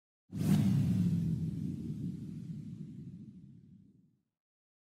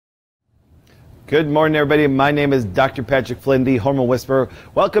Good morning, everybody. My name is Dr. Patrick Flynn, the Hormone Whisperer.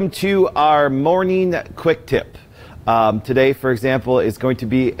 Welcome to our morning quick tip. Today, for example, is going to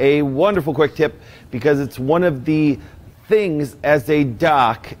be a wonderful quick tip because it's one of the things as a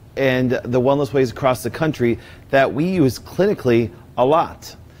doc and the wellness ways across the country that we use clinically a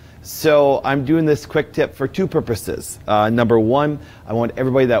lot. So I'm doing this quick tip for two purposes. Number one, I want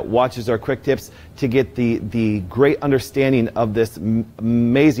everybody that watches our quick tips to get the great understanding of this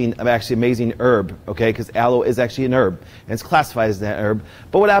amazing herb, okay? Because aloe is actually an herb, and it's classified as an herb.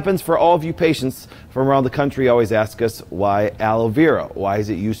 But what happens for all of you patients from around the country always ask us, why aloe vera? Why is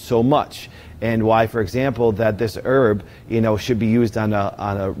it used so much? And why, for example, that this herb, should be used on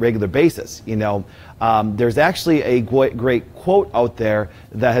a regular basis. There's actually a great quote out there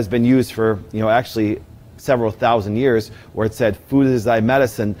that has been used for, actually several thousand years, where it said, "Food is thy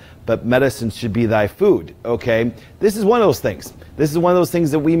medicine, but medicine should be thy food." Okay, this is one of those things. This is one of those things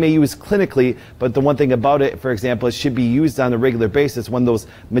that we may use clinically, but the one thing about it, for example, it should be used on a regular basis. One of those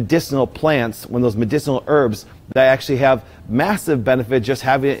medicinal plants, one of those medicinal herbs that actually have massive benefit just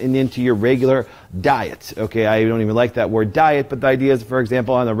having it into your regular diet. Okay, I don't even like that word diet, but the idea is, for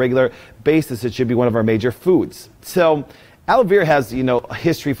example, on a regular basis, it should be one of our major foods. So aloe vera has, a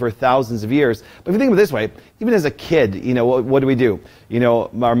history for thousands of years. But if you think of it this way, even as a kid, what do?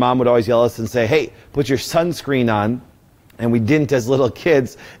 Our mom would always yell at us and say, "Hey, put your sunscreen on." And we didn't as little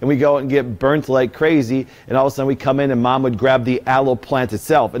kids, and we go out and get burnt like crazy, and all of a sudden we come in and mom would grab the aloe plant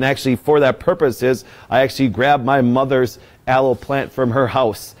itself. And actually for that purposes, I actually grabbed my mother's aloe plant from her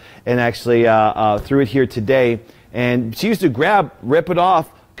house and actually threw it here today. And she used to rip it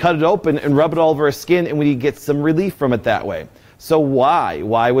off, cut it open, and rub it all over her skin, and we get some relief from it that way. So why?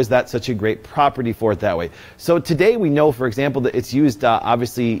 Why was that such a great property for it that way? So today we know, for example, that it's used,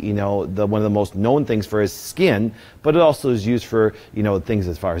 obviously, one of the most known things for is skin, but it also is used for, things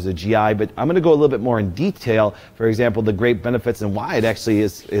as far as the GI. But I'm going to go a little bit more in detail, for example, the great benefits and why it actually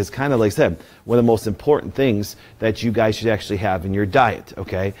is kind of, like I said, one of the most important things that you guys should actually have in your diet,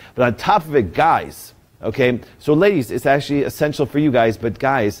 okay? But on top of it, guys, okay, so ladies, it's actually essential for you guys, but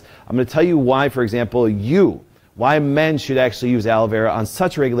guys, I'm going to tell you why, for example, why men should actually use aloe vera on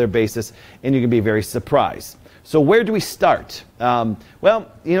such a regular basis, and you're going to be very surprised. So where do we start?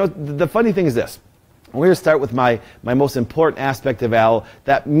 The funny thing is this. We're going to start with my most important aspect of aloe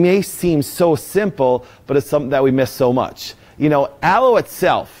that may seem so simple, but it's something that we miss so much. Aloe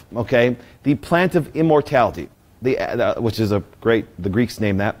itself, okay, the plant of immortality, which is the Greeks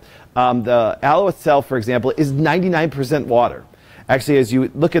named that. The aloe itself, for example, is 99% water. Actually, as you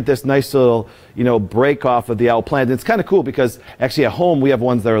look at this nice little, break off of the aloe plant, it's kind of cool because actually at home we have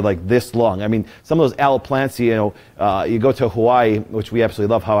ones that are like this long. I mean, some of those aloe plants, you go to Hawaii, which we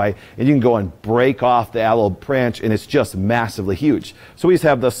absolutely love Hawaii, and you can go and break off the aloe branch, and it's just massively huge. So we just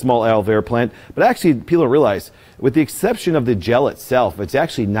have the small aloe vera plant, but actually people don't realize, with the exception of the gel itself, it's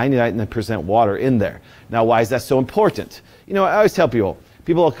actually 99% water in there. Now, why is that so important? I always tell people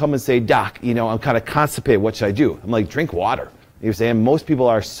will come and say, "Doc, I'm kind of constipated. What should I do?" I'm like, "Drink water." You're saying most people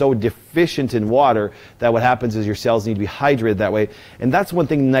are so deficient in water that what happens is your cells need to be hydrated that way. And that's one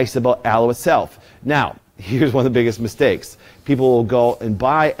thing nice about aloe itself. Now, here's one of the biggest mistakes. People will go and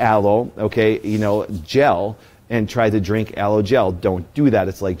buy aloe, okay, gel, and try to drink aloe gel. Don't do that.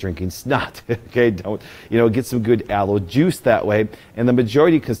 It's like drinking snot, okay? Don't, get some good aloe juice that way. And the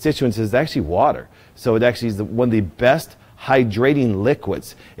majority of constituents is actually water. So it actually is one of the best hydrating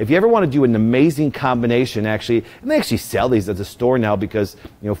liquids. If you ever want to do an amazing combination, actually, and they actually sell these at the store now because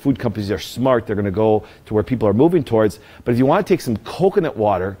food companies are smart, they're going to go to where people are moving towards. But if you want to take some coconut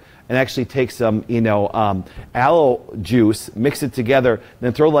water and actually take some aloe juice, mix it together,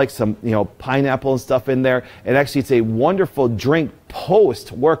 then throw like some pineapple and stuff in there, and actually it's a wonderful drink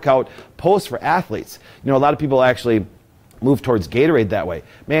post workout, post for athletes. A lot of people actually move towards Gatorade that way.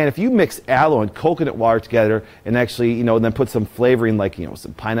 Man, if you mix aloe and coconut water together and actually, and then put some flavoring like,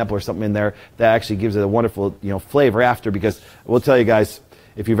 some pineapple or something in there, that actually gives it a wonderful, flavor after. Because we'll tell you guys,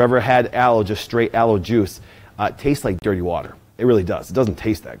 if you've ever had aloe, just straight aloe juice, it tastes like dirty water. It really does. It doesn't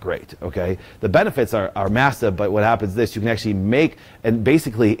taste that great, okay? The benefits are massive, but what happens is this: you can actually make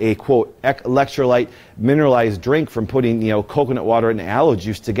basically a, quote, electrolyte mineralized drink from putting, coconut water and aloe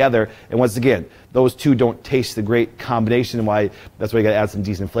juice together. And once again, those two don't taste the great combination, and why that's why you got to add some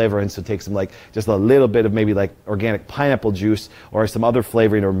decent flavor in. So take some just a little bit of maybe like organic pineapple juice or some other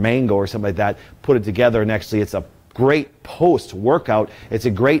flavoring or mango or something like that, put it together, and actually it's a great post-workout. It's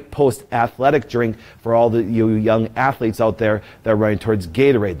a great post-athletic drink for all the you young athletes out there that are running towards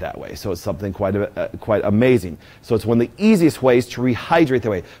Gatorade that way. So it's something quite amazing. So it's one of the easiest ways to rehydrate that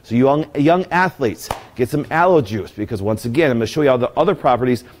way. So young athletes, get some aloe juice, because once again, I'm going to show you all the other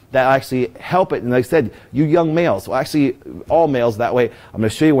properties that actually help it. And like I said, you young males, well actually all males that way, I'm going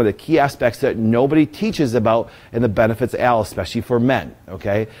to show you one of the key aspects that nobody teaches about and the benefits of aloe, especially for men.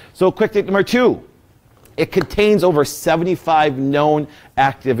 Okay, so quick tip number 2. It contains over 75 known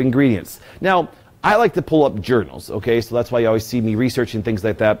active ingredients. Now, I like to pull up journals, okay? So that's why you always see me researching things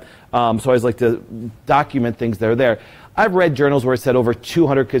like that. So I always like to document things that are there. I've read journals where it said over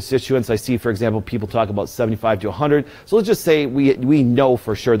 200 constituents. I see, for example, people talk about 75 to 100. So let's just say we know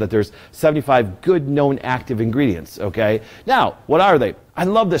for sure that there's 75 good known active ingredients, okay? Now, what are they? I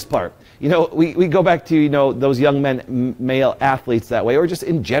love this part. You know, we go back to, you know, those young men, male athletes that way, or just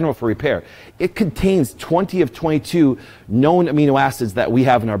in general for repair. It contains 20 of 22 known amino acids that we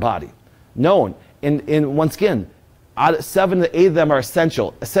have in our body. Known. And once again, 7 to 8 of them are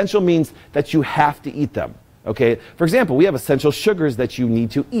essential. Essential means that you have to eat them. Okay, for example, we have essential sugars that you need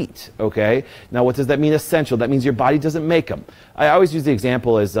to eat. Okay, now what does that mean, essential? That means your body doesn't make them. I always use the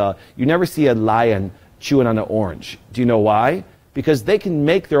example as you never see a lion chewing on an orange. Do you know why? Because they can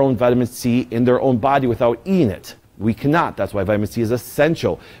make their own vitamin C in their own body without eating it. We cannot. That's why vitamin C is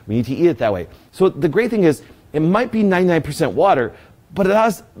essential. We need to eat it that way. So the great thing is, it might be 99% water, but it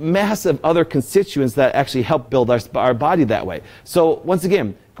has massive other constituents that actually help build our body that way. So once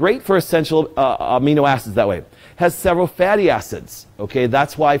again, great for essential amino acids that way. Has several fatty acids. Okay,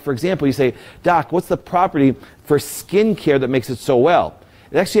 that's why, for example, you say, Doc, what's the property for skin care that makes it so well?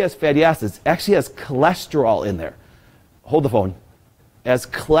 It actually has fatty acids. It actually has cholesterol in there. Hold the phone. It has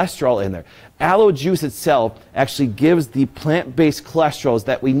cholesterol in there. Aloe juice itself actually gives the plant-based cholesterols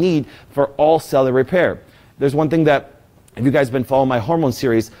that we need for all cellular repair. There's one thing that, if you guys have been following my hormone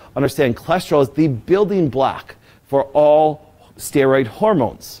series, understand cholesterol is the building block for all steroid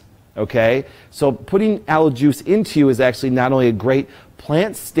hormones. Okay? So putting aloe juice into you is actually not only a great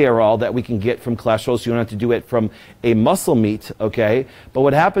plant sterol that we can get from cholesterol, so you don't have to do it from a muscle meat, okay? But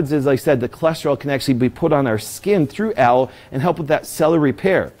what happens is, like I said, the cholesterol can actually be put on our skin through aloe and help with that cellular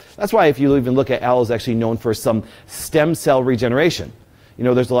repair. That's why if you even look at aloe, is actually known for some stem cell regeneration. You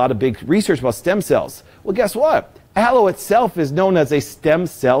know, there's a lot of big research about stem cells. Well, guess what? Aloe itself is known as a stem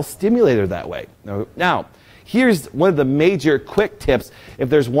cell stimulator that way. Now, here's one of the major quick tips if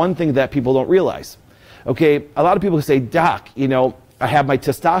there's one thing that people don't realize. Okay, a lot of people say, Doc, you know, I have my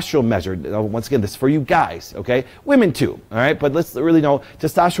testosterone measured. Once again, this is for you guys, okay? Women too, all right? But let's really know,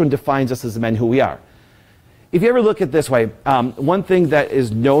 testosterone defines us as men who we are. If you ever look at it this way, one thing that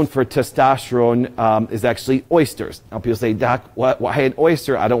is known for testosterone is actually oysters. Now people say, Doc, why an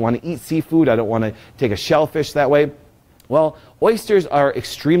oyster? I don't want to eat seafood. I don't want to take a shellfish that way. Well, oysters are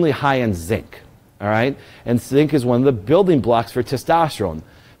extremely high in zinc, all right? And zinc is one of the building blocks for testosterone.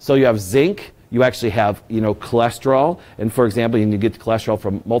 So you have zinc, you actually have, you know, cholesterol, and for example, you get cholesterol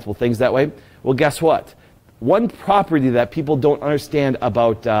from multiple things that way. Well, guess what? One property that people don't understand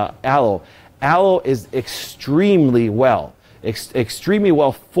about aloe, aloe is extremely well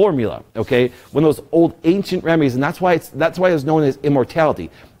formula, okay? One of those old ancient remedies, and that's why it's known as immortality.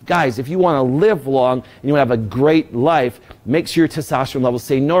 Guys, if you want to live long and you want to have a great life, make sure your testosterone levels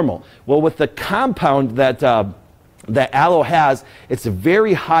stay normal. Well, with the compound that aloe has, it's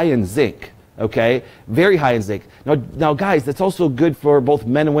very high in zinc. Okay, very high in zinc. Now, guys, that's also good for both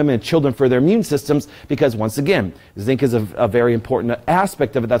men and women and children for their immune systems because, once again, zinc is a very important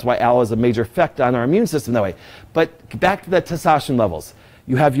aspect of it. That's why aloe has a major effect on our immune system that way. But back to the testosterone levels.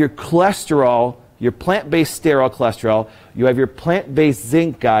 You have your cholesterol, your plant-based sterol cholesterol. You have your plant-based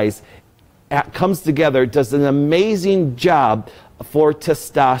zinc, guys. It comes together, does an amazing job for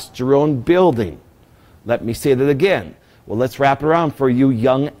testosterone building. Let me say that again. Well, let's wrap it around for you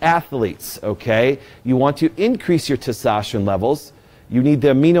young athletes, okay? You want to increase your testosterone levels. You need the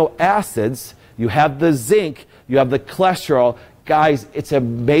amino acids. You have the zinc. You have the cholesterol. Guys, it's a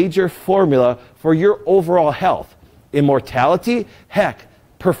major formula for your overall health. Immortality, heck,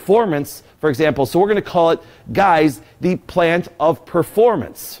 performance, for example. So we're going to call it, guys, the plant of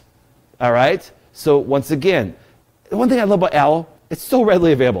performance, all right? So once again, the one thing I love about aloe, it's so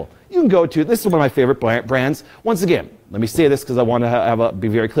readily available. You can go to, this is one of my favorite brands. Once again, let me say this because I want to be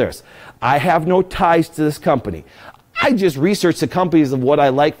very clear. I have no ties to this company. I just research the companies of what I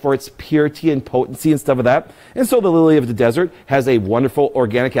like for its purity and potency and stuff like that. And so the Lily of the Desert has a wonderful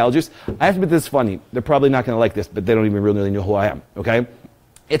organic aloe juice. I have to admit this is funny. They're probably not going to like this, but they don't even really know who I am, okay?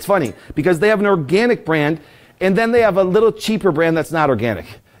 It's funny because they have an organic brand and then they have a little cheaper brand that's not organic.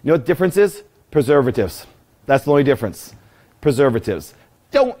 You know what the difference is? Preservatives. That's the only difference. Preservatives.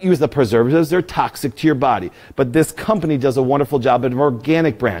 Don't use the preservatives. They're toxic to your body. But this company does a wonderful job at an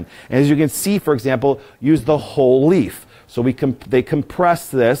organic brand. And as you can see, for example, use the whole leaf. So they compress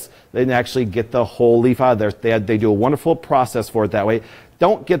this and actually get the whole leaf out of there. They do a wonderful process for it that way.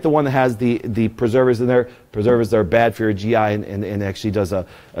 Don't get the one that has the preservatives in there. Preservatives are bad for your GI and actually does a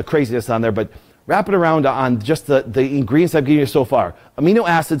craziness on there. But wrap it around on just the ingredients I've given you so far. Amino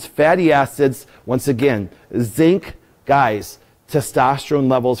acids, fatty acids, once again, zinc, guys, testosterone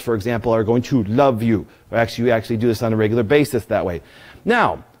levels, for example, are going to love you. Actually, you actually do this on a regular basis that way.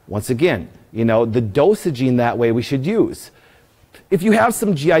 Now, once again, you know, the dosaging that way we should use. If you have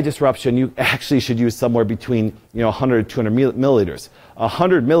some GI disruption, you actually should use somewhere between 100 to 200 milliliters.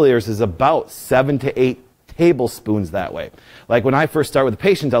 100 milliliters is about 7 to 8 tablespoons that way. Like when I first start with a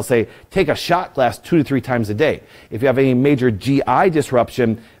patient, I'll say, take a shot glass 2 to 3 times a day. If you have any major GI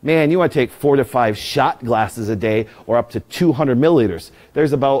disruption, man, you want to take 4 to 5 shot glasses a day or up to 200 milliliters.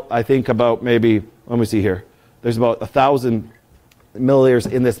 There's about, I think about maybe, let me see here, there's about 1,000 milliliters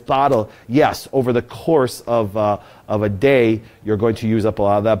in this bottle. Yes, over the course of a day, you're going to use up a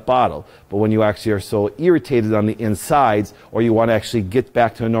lot of that bottle. But when you actually are so irritated on the insides, or you want to actually get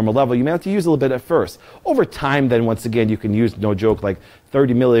back to a normal level, you may have to use a little bit at first. Over time, then once again, you can use, no joke, like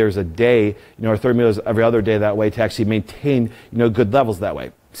 30 milliliters a day, or 30 milliliters every other day that way to actually maintain, good levels that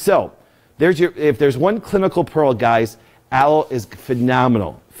way. So, if there's one clinical pearl, guys, aloe is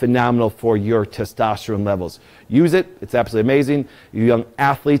phenomenal for your testosterone levels. Use it. It's absolutely amazing. You young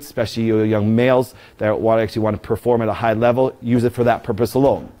athletes, especially you young males that actually want to perform at a high level, use it for that purpose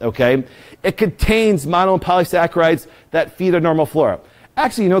alone, okay? It contains mono and polysaccharides that feed a normal flora.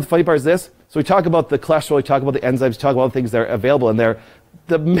 Actually, the funny part is this. So we talk about the cholesterol, we talk about the enzymes, we talk about the things that are available in there.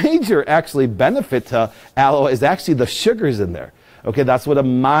 The major actually benefit to aloe is actually the sugars in there. Okay, that's what a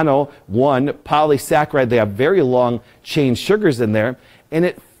mono, polysaccharide, they have very long chain sugars in there, and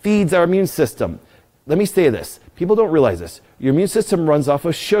it feeds our immune system. Let me say this. People don't realize this. Your immune system runs off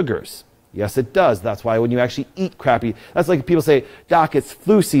of sugars. Yes, it does. That's why when you actually eat crappy, that's like people say, Doc, it's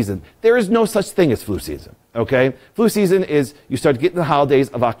flu season. There is no such thing as flu season, okay? Flu season is you start getting the holidays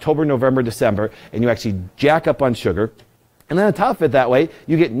of October, November, December, and you actually jack up on sugar. And then on top of it that way,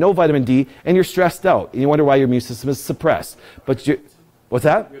 you get no vitamin D, and you're stressed out, and you wonder why your immune system is suppressed. But what's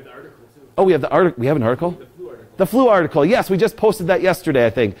that? We have the article, too. Oh, we have the article. We have an article? The flu article, yes, we just posted that yesterday, I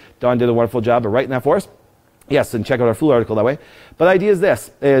think. Dawn did a wonderful job of writing that for us. Yes, and check out our flu article that way. But the idea is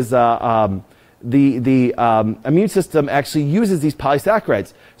this, is the immune system actually uses these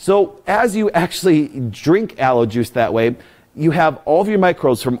polysaccharides. So as you actually drink aloe juice that way, you have all of your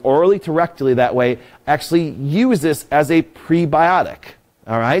microbes from orally to rectally that way actually use this as a prebiotic.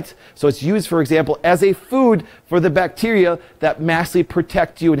 All right? So it's used, for example, as a food for the bacteria that massively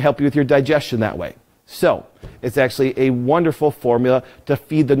protect you and help you with your digestion that way. So, it's actually a wonderful formula to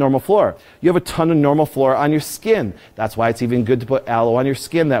feed the normal flora. You have a ton of normal flora on your skin. That's why it's even good to put aloe on your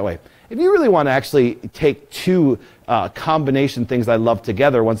skin that way. If you really want to actually take two combination things I love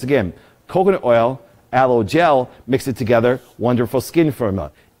together, once again, coconut oil, aloe gel, mix it together, wonderful skin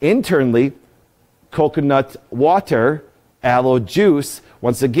formula. Internally, coconut water, aloe juice,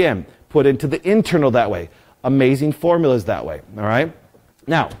 once again, put into the internal that way. Amazing formulas that way, all right?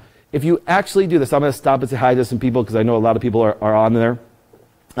 Now, if you actually do this, I'm going to stop and say hi to some people because I know a lot of people are on there.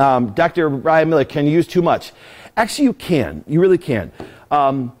 Dr. Ryan Miller, can you use too much? Actually, you can. You really can.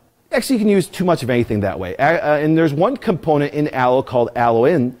 Actually, you can use too much of anything that way. And there's one component in aloe called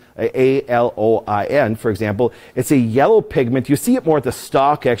aloin, A-L-O-I-N, for example. It's a yellow pigment. You see it more at the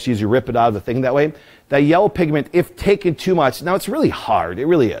stalk, actually, as you rip it out of the thing that way. That yellow pigment, if taken too much, now it's really hard. It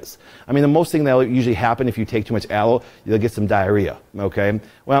really is. I mean, the most thing that will usually happen if you take too much aloe, you'll get some diarrhea, okay?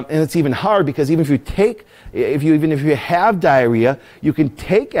 Well, and it's even hard because even if you have diarrhea, you can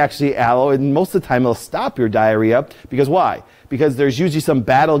take actually aloe, and most of the time it'll stop your diarrhea. Because why? Because there's usually some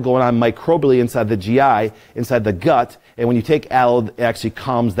battle going on microbially inside the GI, inside the gut, and when you take aloe, it actually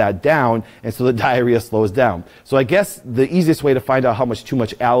calms that down, and so the diarrhea slows down. So I guess the easiest way to find out how much too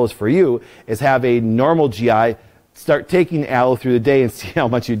much aloe is for you is have a normal GI, start taking aloe through the day and see how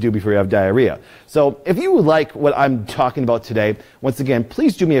much you do before you have diarrhea. So if you like what I'm talking about today, once again,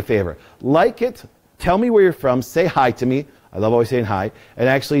 please do me a favor. Like it, tell me where you're from, say hi to me. I love always saying hi. And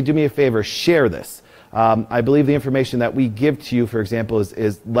actually do me a favor, share this. I believe the information that we give to you, for example,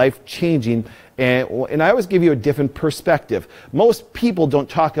 is life-changing, and I always give you a different perspective. Most people don't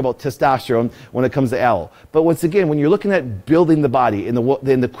talk about testosterone when it comes to aloe. But once again, when you're looking at building the body in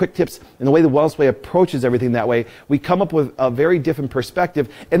the quick tips and the way the Wellness Way approaches everything that way, we come up with a very different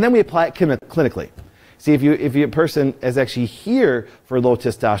perspective, and then we apply it clinically. See, if a person is actually here for low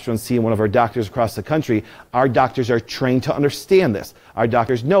testosterone, seeing one of our doctors across the country, our doctors are trained to understand this. Our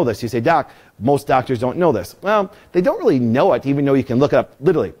doctors know this. You say, Doc, most doctors don't know this. Well, they don't really know it, even though you can look it up.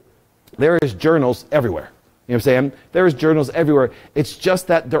 Literally, there is journals everywhere. You know what I'm saying? There's journals everywhere. It's just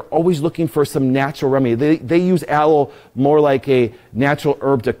that they're always looking for some natural remedy. They use aloe more like a natural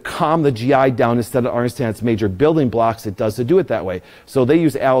herb to calm the GI down instead of understand its major building blocks it does to do it that way. So they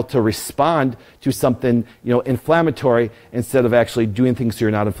use aloe to respond to something, inflammatory instead of actually doing things so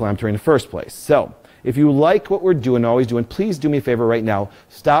you're not inflammatory in the first place. So if you like what we're doing, always doing, please do me a favor right now.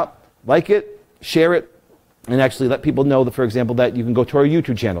 Stop, like it, share it, and actually let people know that, for example, that you can go to our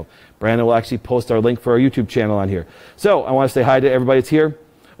YouTube channel. Brandon will actually post our link for our YouTube channel on here. So I want to say hi to everybody that's here.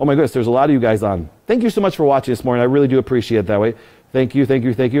 Oh my goodness, there's a lot of you guys on. Thank you so much for watching this morning. I really do appreciate it that way. Thank you, thank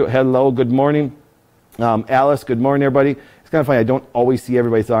you, thank you. Hello, good morning. Alice, good morning, everybody. It's kind of funny, I don't always see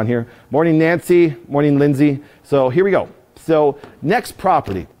everybody that's on here. Morning, Nancy. Morning, Lindsay. So here we go. So next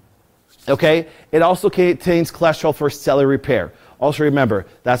property, okay? It also contains cholesterol for cellular repair. Also remember,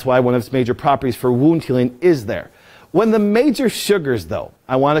 that's why one of its major properties for wound healing is there. When the major sugars, though,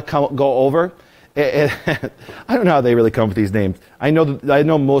 I want to go over, I don't know how they really come up with these names. I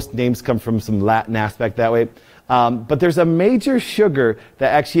know most names come from some Latin aspect that way. But there's a major sugar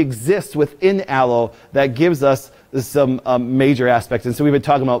that actually exists within aloe that gives us some major aspects. And so we've been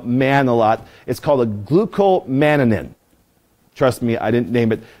talking about man a lot. It's called a glucomannan. Trust me, I didn't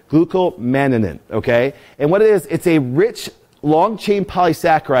name it. Glucomannan, okay? And what it is, it's a rich long-chain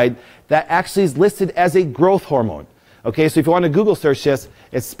polysaccharide that actually is listed as a growth hormone. Okay, so if you want to Google search this,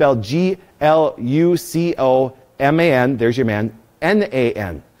 it's spelled Glucoman, there's your man,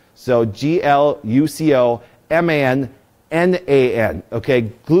 N-A-N. So Glucomannan, okay,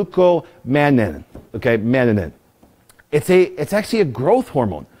 glucomannan, okay, mannan. It's actually a growth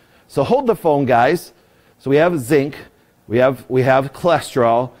hormone. So hold the phone, guys. So we have zinc, we have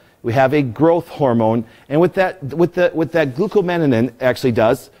cholesterol, we have a growth hormone, and what that glucomannan actually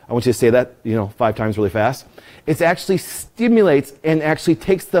does, I want you to say that 5 times really fast. It actually stimulates and actually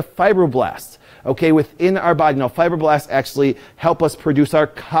takes the fibroblasts, okay, within our body. Now, fibroblasts actually help us produce our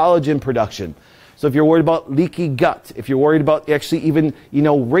collagen production. So if you're worried about leaky gut, if you're worried about actually even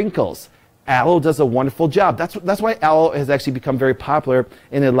wrinkles, aloe does a wonderful job. That's why aloe has actually become very popular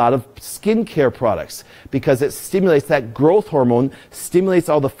in a lot of skincare products, because it stimulates that growth hormone, stimulates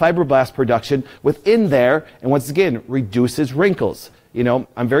all the fibroblast production within there, and once again, reduces wrinkles.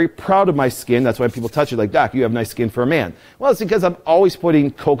 I'm very proud of my skin. That's why people touch it like, Doc, you have nice skin for a man. Well, it's because I'm always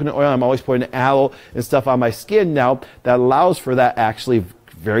putting coconut oil, I'm always putting aloe and stuff on my skin now that allows for that actually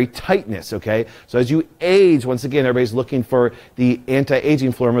very tightness, okay? So as you age, once again, everybody's looking for the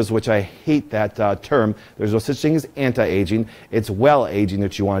anti-aging formulas, which I hate that term. There's no such thing as anti-aging. It's well-aging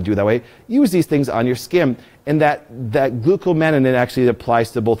that you want to do that way. Use these things on your skin. And that glucomannan actually applies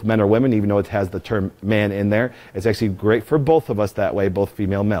to both men or women, even though it has the term man in there. It's actually great for both of us that way, both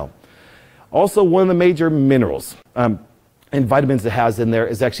female and male. Also, one of the major minerals and vitamins it has in there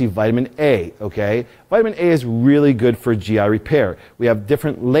is actually vitamin A, okay? Vitamin A is really good for GI repair. We have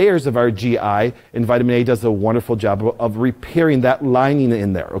different layers of our GI, and vitamin A does a wonderful job of repairing that lining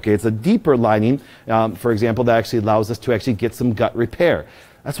in there, okay? It's a deeper lining, for example, that actually allows us to actually get some gut repair.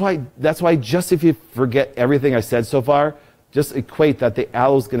 That's why just if you forget everything I said so far, just equate that the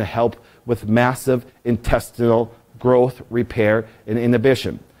aloe is going to help with massive intestinal growth, repair, and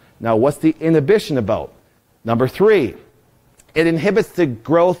inhibition. Now, what's the inhibition about? Number 3. It inhibits the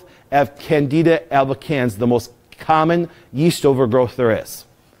growth of Candida albicans, the most common yeast overgrowth there is.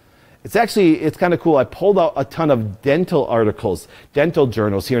 It's kind of cool. I pulled out a ton of dental articles, dental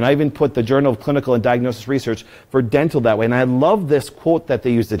journals here, and I even put the Journal of Clinical and Diagnosis Research for dental that way. And I love this quote that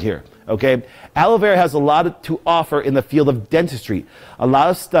they used it here, okay? Aloe vera has a lot to offer in the field of dentistry. A lot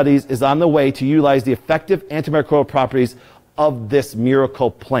of studies is on the way to utilize the effective antimicrobial properties of this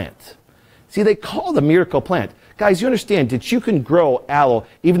miracle plant. See, they call it a miracle plant. Guys, you understand that you can grow aloe,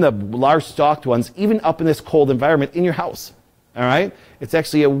 even the large stalked ones, even up in this cold environment in your house. All right? It's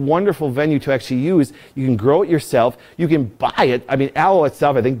actually a wonderful venue to actually use. You can grow it yourself. You can buy it. I mean, aloe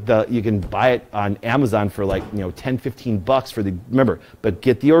itself, I think you can buy it on Amazon for like, 10, 15 bucks for remember, but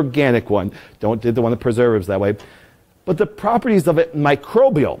get the organic one. Don't do the one with preservatives that way. But the properties of it,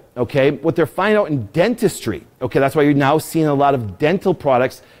 microbial, okay? What they're finding out in dentistry, okay? That's why you're now seeing a lot of dental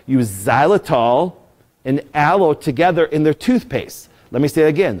products use xylitol and aloe together in their toothpaste. Let me say it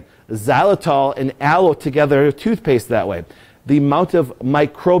again. Xylitol and aloe together in their toothpaste that way. The amount of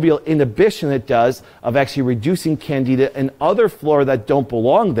microbial inhibition it does of actually reducing candida and other flora that don't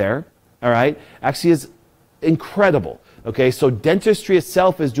belong there, all right, actually is incredible. Okay, so dentistry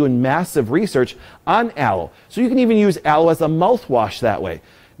itself is doing massive research on aloe. So you can even use aloe as a mouthwash that way.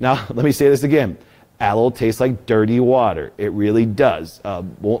 Now, let me say this again. Aloe tastes like dirty water. It really does.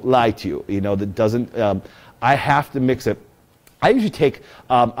 Won't lie to you. You know, that doesn't, I have to mix it. I usually take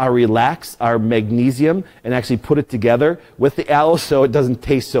our Relax, our magnesium, and actually put it together with the aloe so it doesn't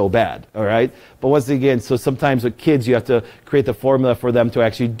taste so bad, all right? But once again, so sometimes with kids, you have to create the formula for them to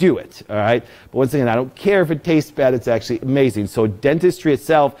actually do it, all right? But once again, I don't care if it tastes bad, it's actually amazing. So dentistry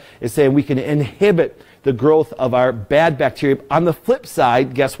itself is saying we can inhibit the growth of our bad bacteria. On the flip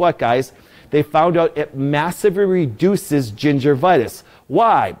side, guess what, guys? They found out it massively reduces gingivitis.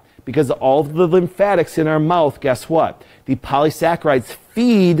 Why? Because all of the lymphatics in our mouth, guess what? The polysaccharides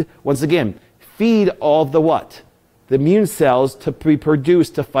feed, once again, feed all of the what? The immune cells to be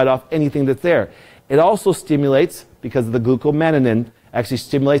produced to fight off anything that's there. It also stimulates, because of the glucomannan, actually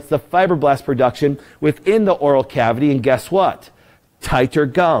stimulates the fibroblast production within the oral cavity. And guess what? Tighter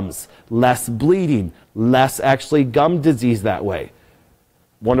gums, less bleeding, less actually gum disease that way.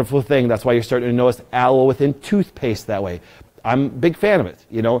 Wonderful thing. That's why you're starting to notice aloe within toothpaste that way. I'm a big fan of it.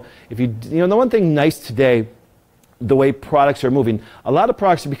 You know, the one thing nice today, the way products are moving, a lot of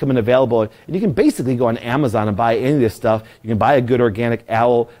products are becoming available, and you can basically go on Amazon and buy any of this stuff. You can buy a good organic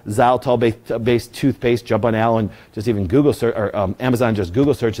aloe xylitol-based toothpaste, jump on aloe and just even Google search, or Amazon, just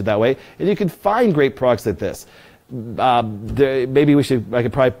Google search it that way, and you can find great products like this. Maybe I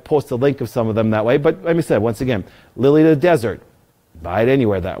could probably post a link of some of them that way, but like I said, once again, Lily of the Desert, buy it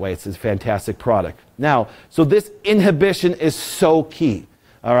anywhere that way. It's a fantastic product. Now, so this inhibition is so key,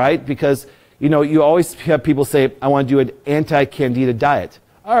 all right? Because, you know, you always have people say, I want to do an anti-candida diet.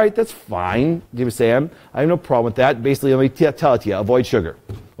 All right, that's fine. You say, I have no problem with that. Basically, let me tell it to you, avoid sugar.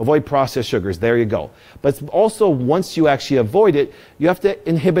 Avoid processed sugars. There you go. But also, once you actually avoid it, you have to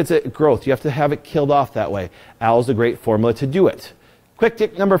inhibit its growth. You have to have it killed off that way. Aloe is a great formula to do it. Quick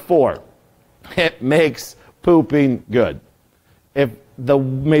tip number 4. It makes pooping good. If the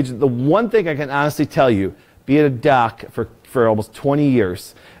one thing I can honestly tell you, being a doc for almost 20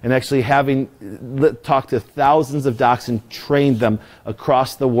 years and actually having talked to thousands of docs and trained them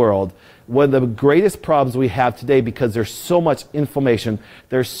across the world, one of the greatest problems we have today, because there's so much inflammation,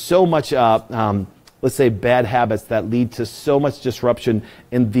 there's so much, let's say, bad habits that lead to so much disruption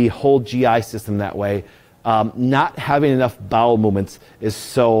in the whole GI system that way, not having enough bowel movements is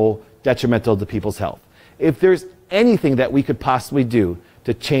so detrimental to people's health. If there's anything that we could possibly do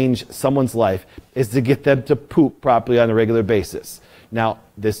to change someone's life is to get them to poop properly on a regular basis. Now,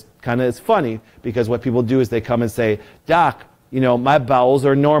 this kind of is funny because what people do is they come and say, Doc, you know, my bowels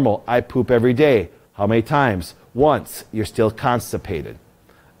are normal. I poop every day. How many times? Once. You're still constipated.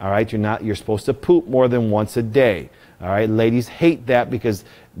 All right, you're supposed to poop more than once a day. All right, ladies hate that because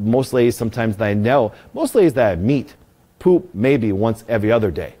most ladies, sometimes I know, most ladies that I meet poop maybe once every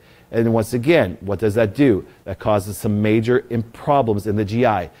other day. And once again, what does that do? That causes some major problems in the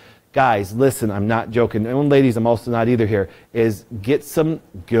GI. Guys, listen, I'm not joking. And ladies, I'm also not either here, is get some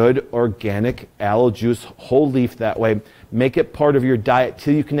good organic aloe juice, whole leaf that way. Make it part of your diet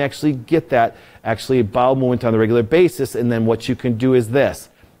till you can actually get that actually bowel movement on a regular basis. And then what you can do is this.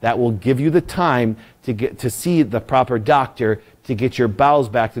 That will give you the time to get to see the proper doctor to get your bowels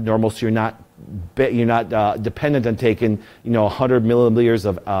back to normal so you're not dependent on taking, 100 milliliters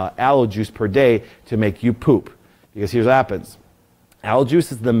of aloe juice per day to make you poop. Because here's what happens. Aloe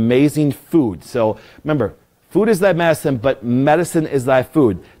juice is an amazing food. So remember, food is thy medicine, but medicine is thy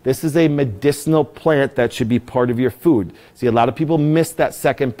food. This is a medicinal plant that should be part of your food. See, a lot of people miss that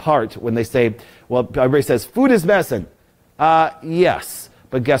second part when they say, well, everybody says, food is medicine. Yes,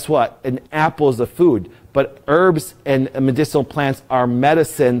 but guess what? An apple is a food. But herbs and medicinal plants are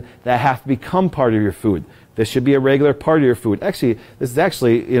medicine that have to become part of your food. This should be a regular part of your food. Actually, this is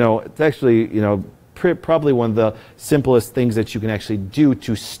actually, probably one of the simplest things that you can actually do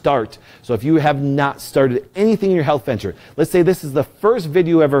to start. So if you have not started anything in your health venture, let's say this is the first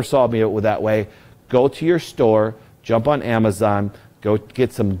video you ever saw me with that way, go to your store, jump on Amazon, go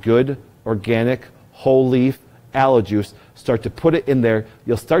get some good organic whole leaf aloe juice, start to put it in there.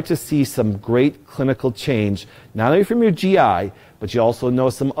 You'll start to see some great clinical change, not only from your GI, but you also know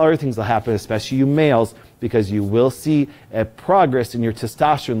some other things will happen, especially you males, because you will see a progress in your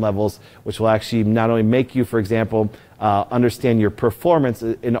testosterone levels, which will actually not only make you, for example, understand your performance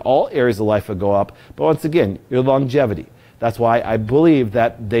in all areas of life will go up, but once again, your longevity. That's why I believe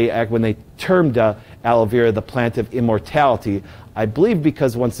that when they termed aloe vera the plant of immortality, I believe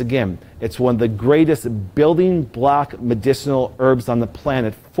because, once again, it's one of the greatest building block medicinal herbs on the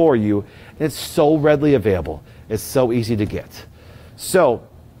planet for you, and it's so readily available. It's so easy to get. So,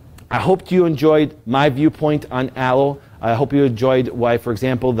 I hope you enjoyed my viewpoint on aloe. I hope you enjoyed why, for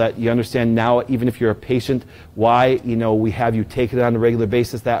example, that you understand now, even if you're a patient, why we have you take it on a regular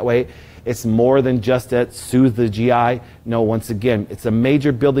basis that way. It's more than just that soothe the GI. No, once again, it's a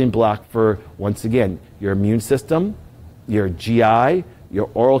major building block for, once again, your immune system, your GI, your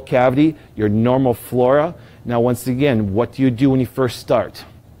oral cavity, your normal flora. Now, once again, what do you do when you first start?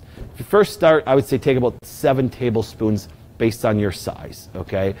 If you first start, I would say take about 7 tablespoons based on your size,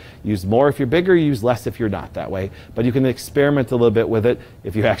 okay? Use more if you're bigger, use less if you're not that way. But you can experiment a little bit with it.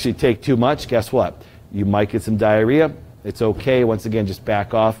 If you actually take too much, guess what? You might get some diarrhea. It's okay. Once again, just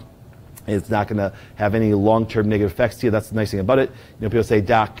back off. It's not going to have any long-term negative effects to you. That's the nice thing about it. People say,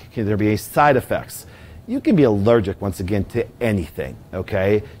 Doc, can there be any side effects? You can be allergic, once again, to anything,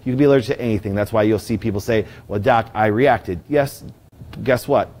 okay? You can be allergic to anything. That's why you'll see people say, well, Doc, I reacted. Yes, guess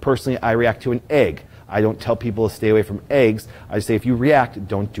what? Personally, I react to an egg. I don't tell people to stay away from eggs. I say if you react,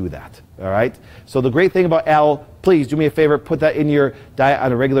 don't do that, all right? So the great thing about aloe, please do me a favor, put that in your diet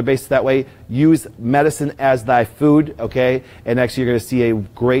on a regular basis. That way, use medicine as thy food, okay? And actually, you're gonna see a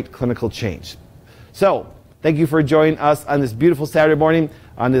great clinical change. So, thank you for joining us on this beautiful Saturday morning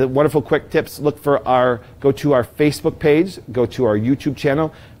on the wonderful quick tips. Go to our Facebook page, go to our YouTube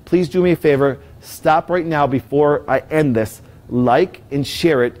channel. Please do me a favor, stop right now before I end this, like and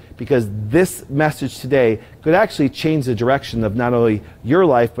share it, because this message today could actually change the direction of not only your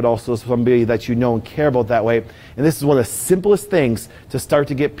life, but also somebody that you know and care about that way. And this is one of the simplest things to start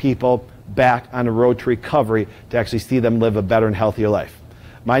to get people back on a road to recovery, to actually see them live a better and healthier life.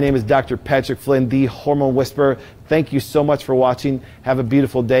 My name is Dr. Patrick Flynn, the Hormone Whisperer. Thank you so much for watching. Have a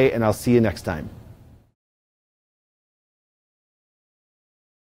beautiful day, and I'll see you next time.